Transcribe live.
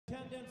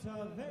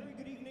A very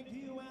good evening to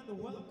you and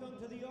welcome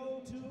to the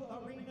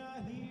O2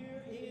 Arena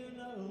here in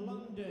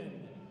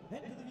London.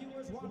 And to the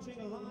viewers watching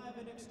live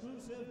and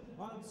exclusive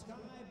on Sky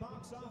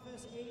Box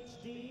Office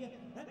HD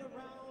and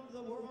around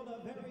the world,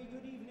 a very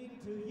good evening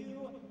to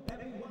you,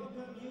 and we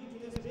welcome you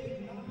to this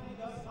big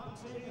night of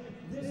boxing.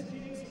 This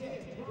is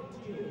it,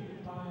 brought to you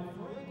by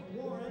Frank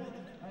Warren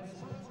and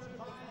sponsored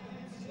by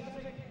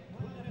Hanseatic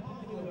Planet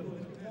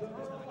Hollywood, the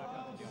Earl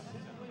of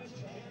Sandwich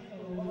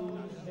and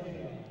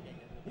Lonsdale.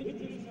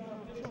 Introducing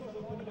our officials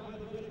appointed by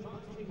the British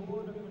Boxing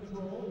Board of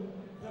Control.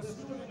 The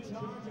steward in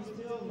charge is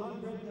Phil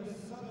Lundgren. The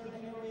Southern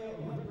Area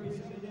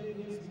representative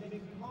is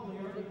Nick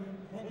Collier.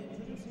 And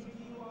introducing to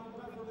you our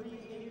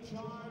referee in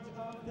charge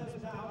of this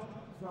bout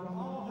from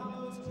All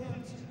Hallows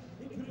Kent,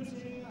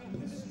 introducing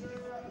Mr.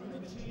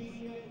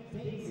 Richie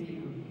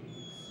Davies.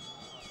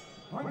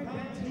 All right,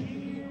 fans,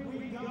 here we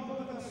go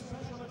with a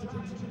special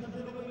attraction in the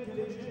middleweight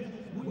division.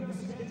 We are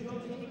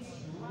scheduled 8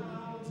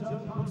 rounds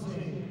of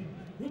boxing.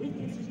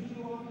 Introducing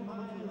you on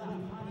my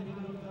left, fighting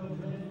out of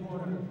the red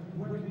corner,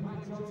 wearing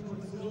black trunks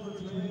with silver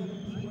trim,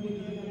 he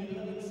weighed in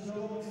at 11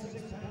 stone,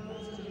 6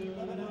 pounds and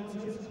 11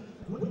 ounces.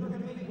 We're going to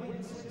make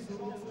weight 6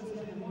 losses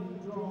and 1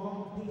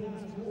 draw. He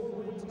has 4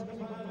 wins coming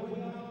by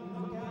way out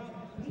knockout.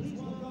 Please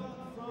welcome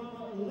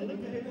from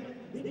Lincoln,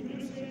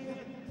 introducing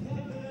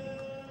Kevin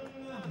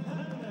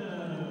Hammond.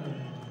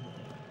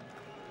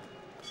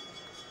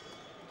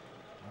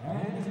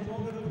 And his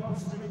opponent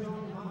across the ring on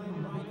my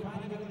right,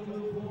 fighting out of the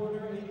blue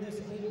corner in this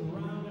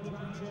 8-round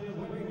attraction,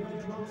 wearing red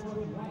trunks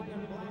with white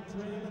and black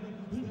trim.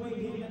 He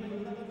weighed in at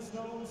 11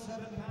 stone,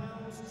 7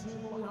 pounds,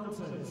 2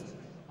 ounces.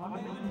 A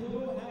man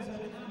who has an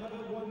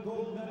amateur won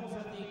gold medals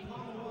at the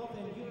Commonwealth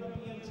and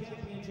European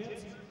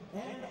Championships,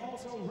 and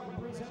also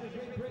represented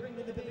Great Britain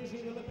in the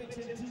Beijing Olympics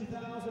in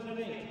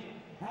 2008.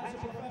 As a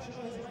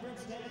professional, his record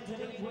stands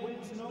at 8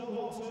 wins, no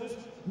losses,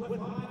 with 5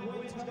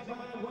 wins coming by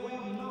way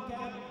of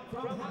knockout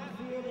from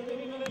Hatfield in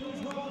England.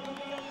 Please welcome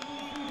Billy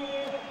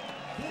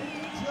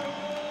Joe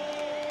Saunders.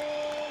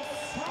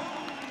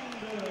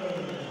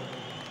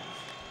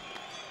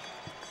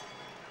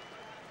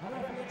 Our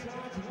referee in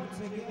charge once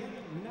again,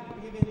 now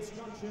give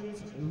instructions,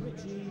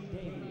 Richie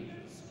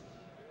Davies.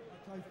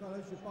 Okay,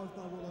 fellas, you both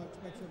know what I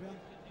expect of you.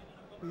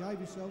 Behave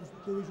yourselves,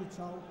 do as you're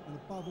told, and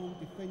above all,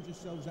 defend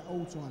yourselves at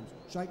all times.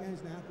 Shake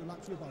hands now, good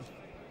luck to you both.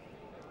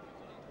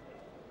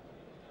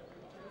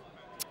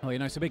 Well, you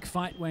know, it's a big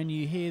fight when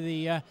you hear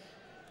the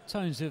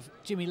tones of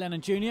Jimmy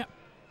Lennon Jr.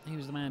 He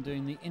was the man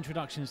doing the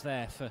introductions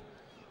there for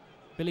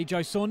Billy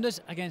Joe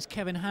Saunders against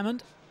Kevin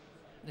Hammond.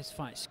 This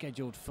fight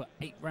scheduled for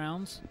 8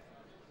 rounds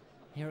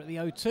here at the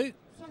O2.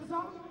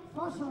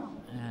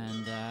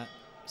 And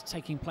it's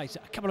taking place a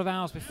couple of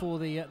hours before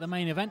the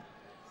main event.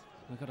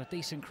 We've got a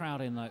decent crowd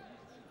in though.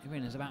 The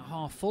arena's about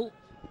half full.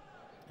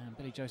 And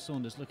Billy Joe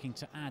Saunders looking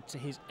to add to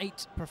his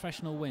 8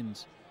 professional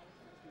wins.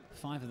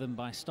 5 of them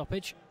by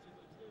stoppage.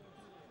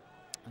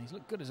 And he's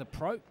looked good as a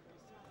pro.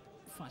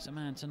 Fights a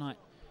man tonight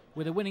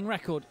with a winning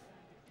record,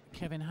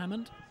 Kevin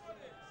Hammond.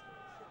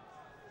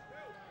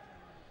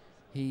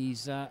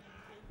 He's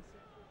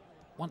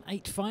won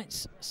 8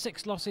 fights,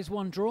 6 losses,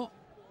 1 draw.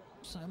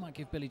 So it might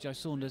give Billy Joe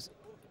Saunders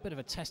a bit of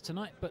a test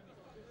tonight, but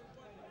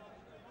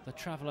the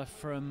traveller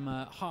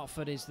from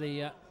Hertford is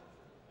the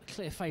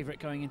clear favourite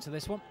going into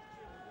this one.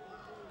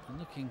 And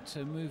looking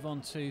to move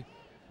on to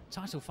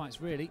title fights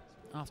really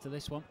after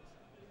this one.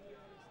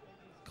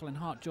 Colin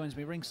Hart joins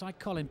me ringside.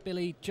 Colin,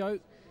 Billy Joe,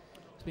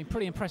 it's been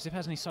pretty impressive,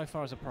 hasn't he, so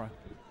far as a pro?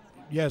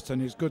 Yes,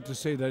 and it's good to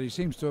see that he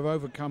seems to have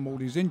overcome all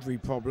his injury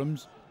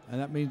problems,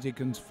 and that means he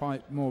can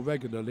fight more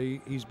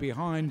regularly. He's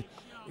behind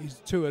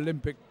his 2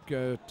 Olympic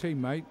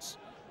teammates,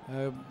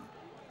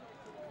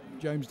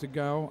 James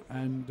DeGale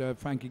and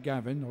Frankie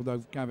Gavin, although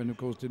Gavin, of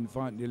course, didn't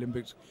fight in the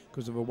Olympics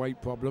because of a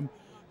weight problem.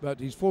 But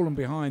he's fallen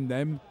behind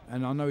them,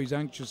 and I know he's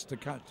anxious to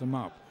catch them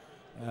up.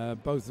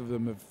 Both of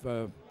them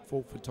have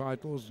fought for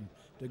titles, and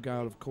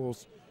DeGale, of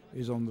course,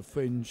 is on the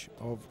fringe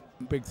of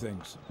big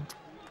things.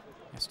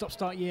 A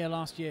stop-start year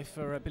last year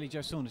for Billy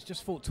Joe Saunders.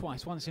 Just fought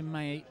twice, once in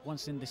May,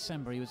 once in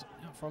December. He was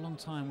out for a long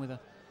time with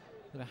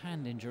a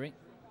hand injury.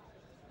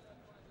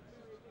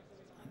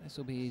 This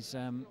will be his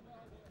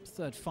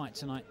 3rd fight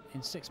tonight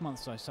in 6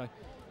 months or so.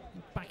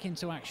 Back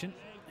into action.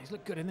 He's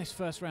looked good in this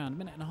first round.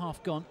 1.5 minutes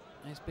gone.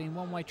 It's been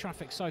one-way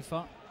traffic so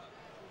far.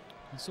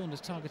 And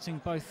Saunders targeting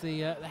both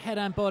the head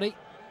and body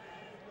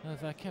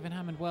of Kevin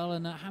Hammond well,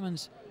 and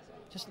Hammond's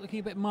just looking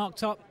a bit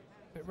marked up,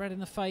 a bit red in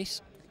the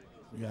face.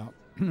 Yeah,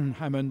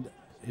 Hammond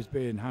is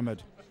being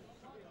hammered.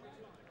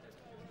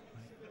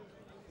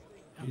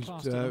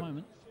 Outclassed at the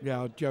moment.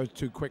 Yeah, Joe's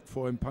too quick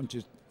for him,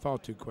 punches far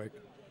too quick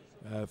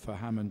for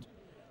Hammond.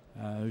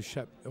 Who's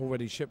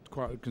already shipped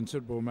quite a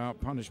considerable amount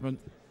of punishment.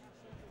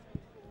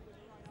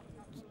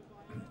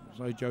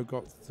 So Joe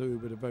got through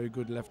with a very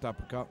good left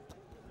uppercut.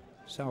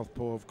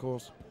 Southpaw, of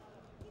course.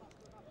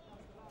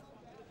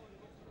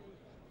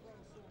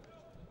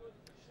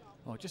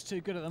 Oh, just too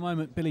good at the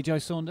moment, Billy Joe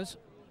Saunders.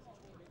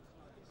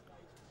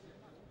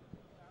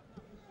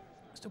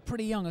 Still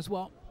pretty young as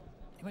well.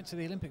 He went to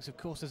the Olympics, of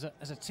course, as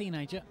a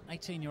teenager,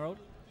 18-year-old.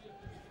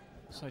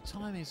 So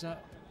time is well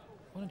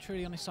and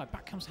truly on his side.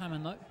 Back comes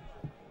Hammond though.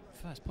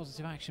 First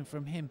positive action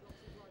from him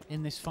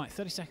in this fight.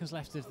 30 seconds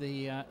left of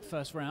the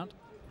first round.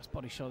 Nice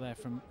body shot there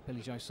from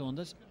Billy Joe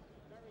Saunders.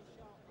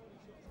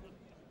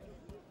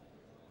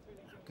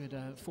 Good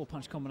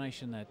 4-punch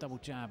combination there. Double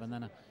jab and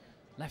then a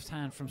left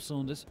hand from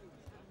Saunders.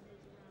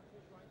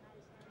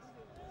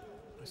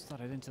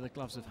 Started into the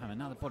gloves of Hammond.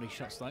 Now the body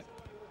shots though.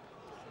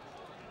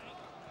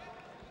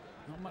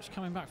 Not much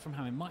coming back from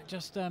Hammond. Might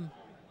just trying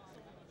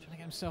to get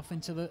himself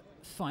into the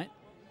fight.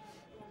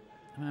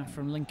 A man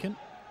from Lincoln.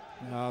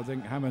 Yeah, I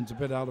think Hammond's a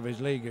bit out of his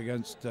league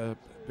against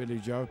Billy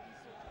Joe.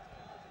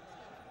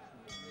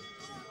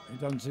 He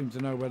doesn't seem to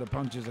know where the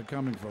punches are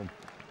coming from.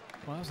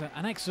 Well, that was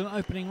an excellent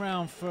opening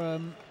round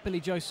from Billy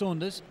Joe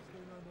Saunders.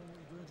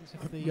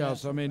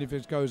 Yes, I mean, if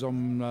it goes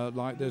on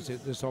like this,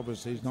 this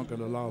obviously is not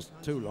going to last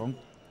too long.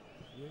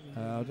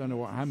 I don't know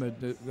what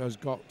Hammond has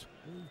got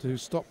to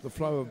stop the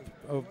flow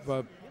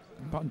of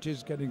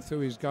punches getting through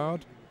his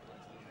guard.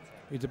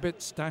 He's a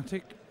bit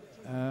static,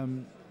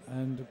 and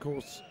of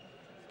course,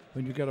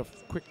 when you get a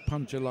quick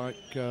puncher like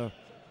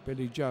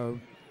Billy Joe,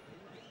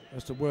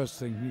 that's the worst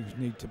thing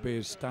you need to be,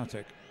 is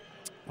static.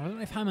 I don't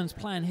know if Hammond's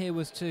plan here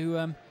was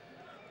to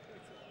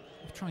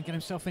try and get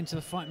himself into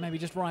the fight, maybe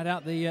just ride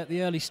out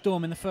the early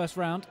storm in the first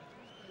round.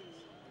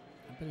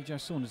 And Billy Joe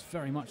Saunders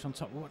very much on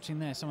top. We're watching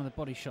there some of the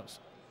body shots.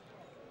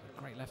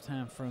 A great left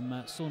hand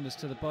from Saunders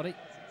to the body.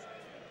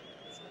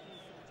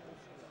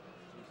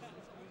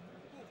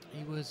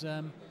 He was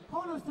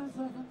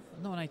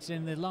nominated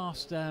in the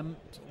last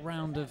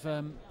round of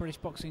British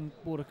Boxing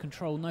Board of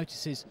Control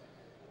notices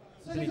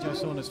Billy Joe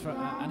Saunders for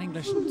an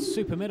English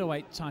super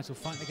middleweight title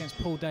fight against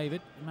Paul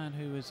David, a man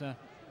who was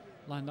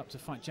lined up to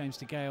fight James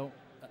DeGale,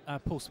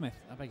 Paul Smith,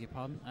 I beg your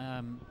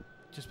pardon,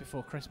 just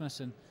before Christmas,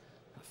 and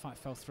that fight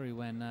fell through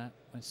when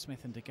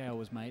Smith and DeGale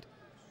was made.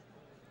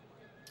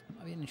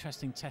 Might be an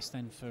interesting test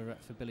then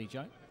for Billy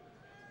Joe.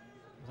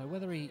 Although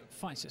whether he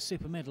fights at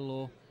super middle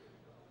or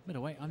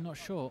middleweight, I'm not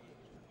sure.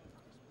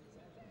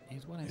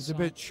 He's well inside. It's a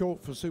bit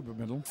short for super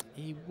middle.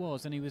 He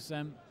was, and he was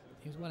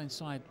well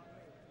inside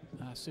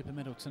super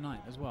middle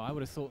tonight as well. I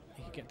would have thought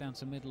he could get down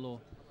to middle or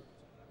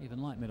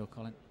even light middle,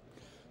 Colin.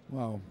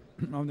 Well,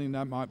 I think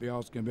that might be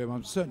asking a bit.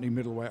 I'm certainly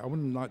middleweight. I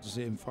wouldn't like to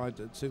see him fight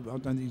at super. I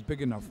don't think he's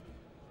big enough.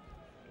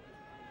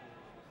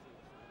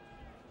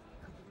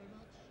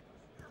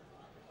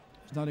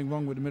 There's nothing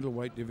wrong with the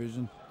middleweight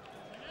division.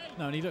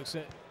 No, and he looks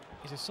at,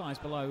 he's a size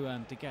below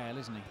DeGale,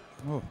 isn't he?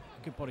 Oh.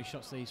 Good body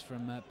shots these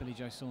from Billy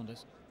Joe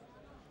Saunders.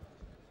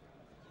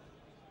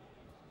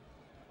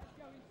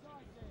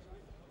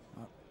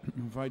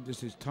 I'm afraid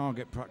this is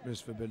target practice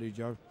for Billy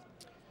Joe.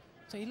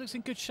 So he looks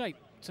in good shape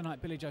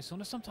tonight, Billy Joe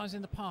Saunders. Sometimes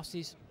in the past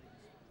he's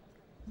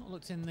not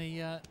looked in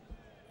the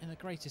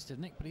greatest of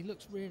nick, but he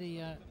looks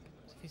really as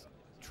if he's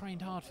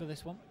trained hard for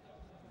this one.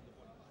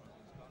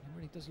 He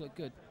really does look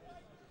good.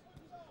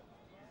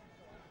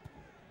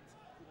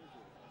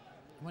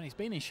 When he's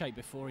been in shape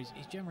before, he's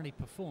generally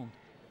performed.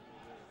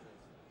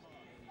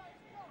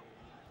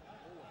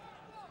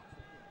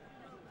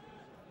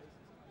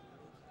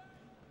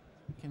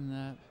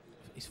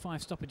 His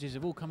 5 stoppages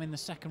have all come in the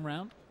second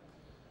round.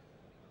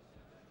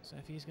 So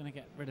if he's going to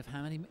get rid of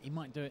Hammond, he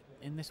might do it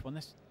in this one.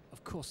 This,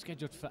 of course,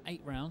 scheduled for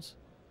 8 rounds.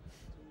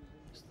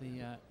 It's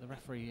the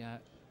referee,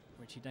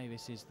 Richie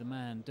Davis, is the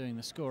man doing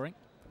the scoring.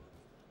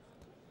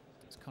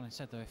 As Colin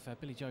said, though, if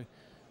Billy Joe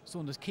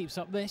Saunders keeps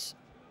up this,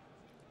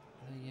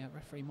 the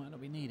referee might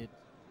not be needed.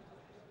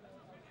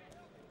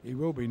 He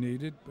will be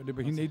needed, but he'll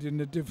be needed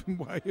in a different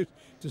way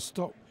to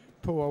stop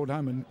poor old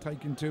Hammond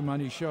taking too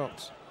many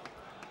shots.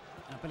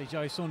 Now Billy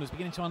Joe Saunders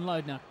beginning to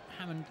unload now.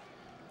 Hammond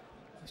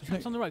is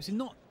trapped on the ropes. He's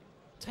not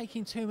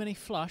taking too many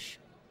flush.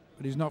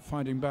 But he's not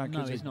fighting back,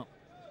 no, is he? he's not.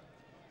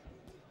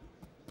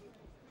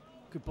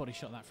 Good body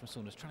shot that from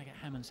Saunders, trying to get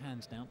Hammond's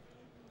hands down.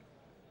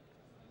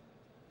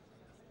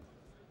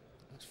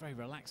 Looks very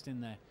relaxed in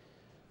there,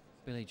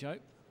 Billy Joe.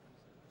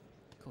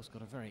 Of course,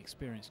 got a very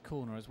experienced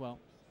corner as well.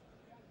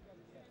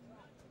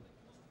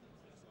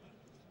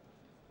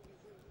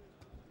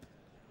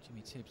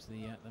 Jimmy Tibbs,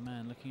 the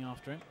man looking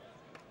after him.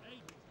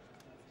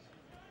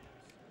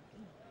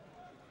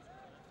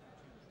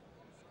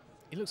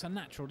 He looks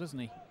unnatural, doesn't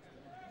he,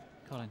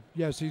 Colin?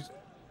 Yes, he's.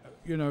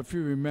 You know, if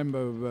you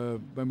remember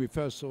when we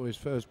first saw his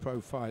first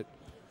pro fight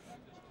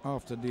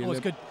after the. Oh, it's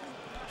good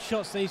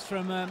shots these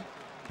from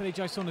Billy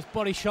Joe Saunders.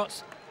 Body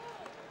shots.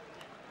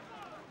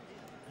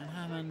 And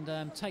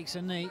Hammond takes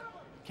a knee.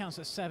 Counts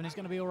at 7. He's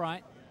going to be all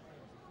right.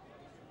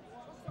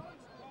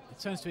 He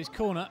turns to his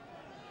corner.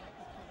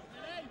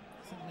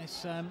 I think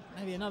this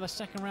maybe another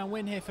second round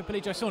win here for Billy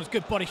Joe Saunders.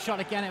 Good body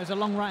shot again. It was a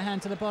long right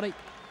hand to the body.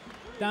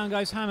 Down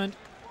goes Hammond.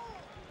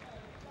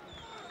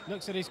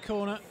 Looks at his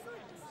corner.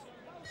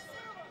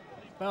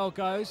 Bell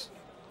goes.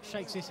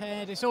 Shakes his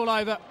head. It's all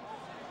over.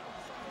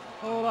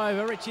 All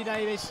over. Richie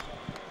Davis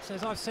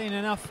says, I've seen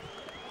enough.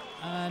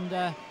 And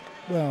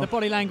well, the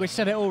body language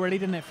said it all, really,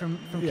 didn't it, from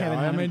Kevin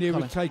Hammond? I mean, he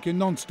was taking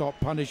non-stop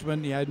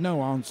punishment. He had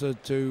no answer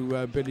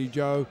to Billy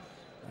Joe.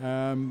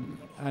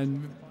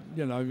 And,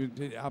 you know,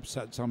 it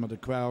upset some of the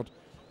crowd.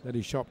 that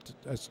he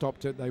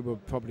stopped it. They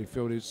would probably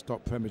feel it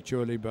stopped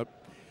prematurely, but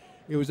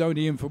it was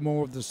only in for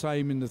more of the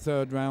same in the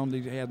third round.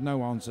 He had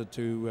no answer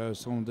to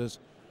Saunders,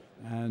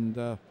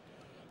 and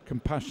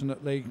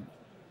compassionately,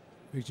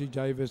 Richie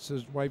Davis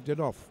has waved it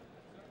off.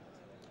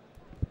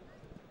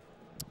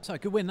 So a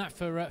good win that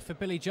for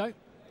Billy Joe.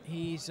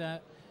 He's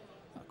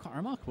quite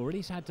remarkable, really.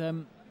 He's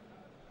had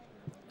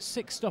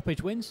 6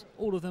 stoppage wins.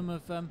 All of them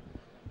have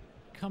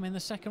come in the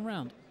second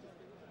round.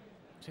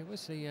 So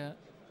obviously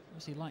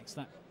likes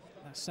that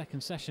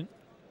second session.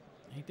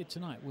 He did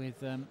tonight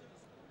with a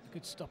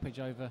good stoppage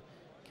over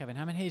Kevin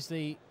Hammond. Here's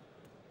the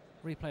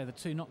replay of the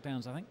 2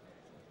 knockdowns, I think.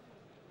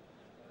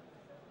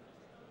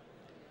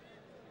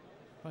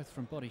 Both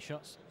from body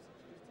shots.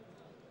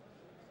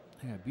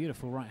 Yeah,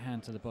 beautiful right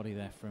hand to the body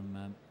there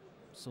from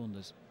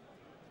Saunders.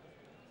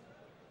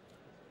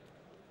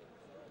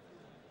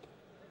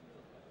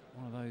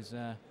 One of those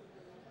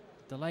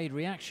delayed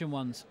reaction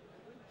ones.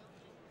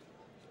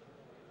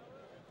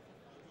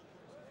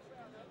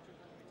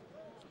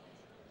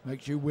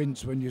 Makes you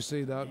wince when you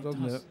see that,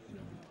 doesn't it?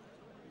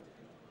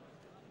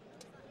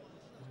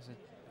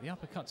 The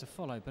uppercut to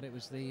follow, but it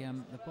was the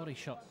body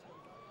shot.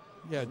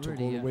 Yeah, it took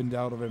really, all the wind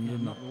out of him,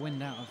 didn't it? Knocked the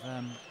wind out of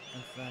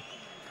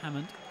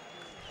Hammond.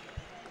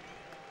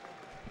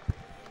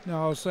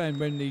 No, I was saying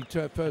when the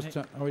first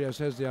time. Oh yes,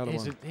 here's the other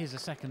one. Here's a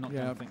second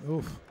knockdown. Yeah, I think.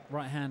 oof.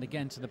 Right hand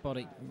again to the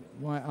body.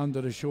 Right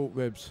under the short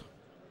ribs.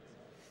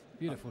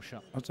 Beautiful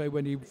shot. I'd say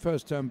when he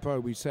first turned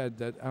pro, we said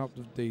that out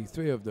of the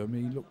 3 of them,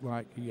 he looked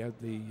like he had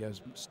the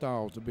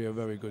style to be a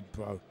very good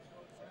pro.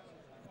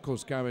 Of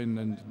course, Gavin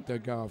and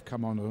Degas have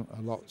come on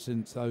a lot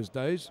since those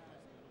days,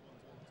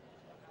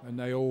 and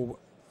they all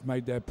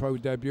made their pro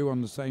debut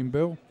on the same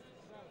bill.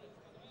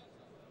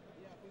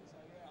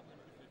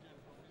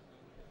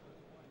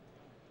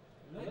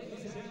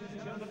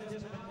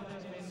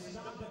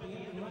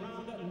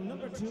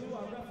 Number 2,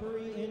 our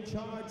referee in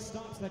charge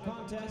stops the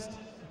contest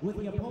with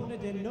the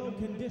opponent in no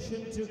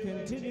condition to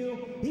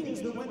continue. He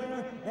is the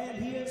winner,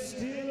 and he is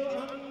still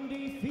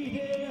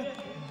undefeated,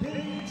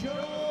 Billy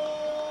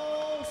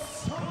Joe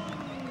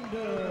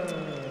Saunders.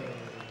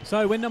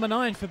 So win number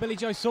 9 for Billy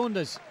Joe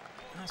Saunders.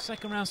 That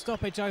second round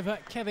stoppage over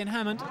Kevin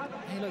Hammond.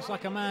 He looks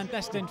like a man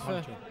destined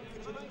for...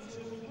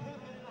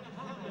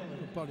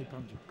 Body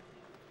puncher.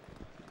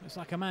 Looks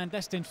like a man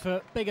destined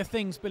for bigger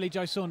things, Billy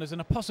Joe Saunders,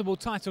 and a possible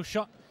title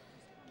shot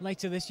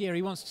later this year.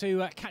 He wants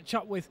to catch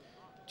up with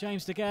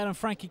James DeGale and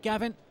Frankie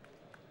Gavin.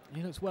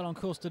 He looks well on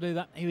course to do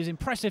that. He was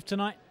impressive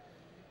tonight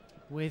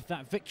with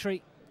that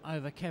victory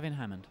over Kevin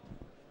Hammond.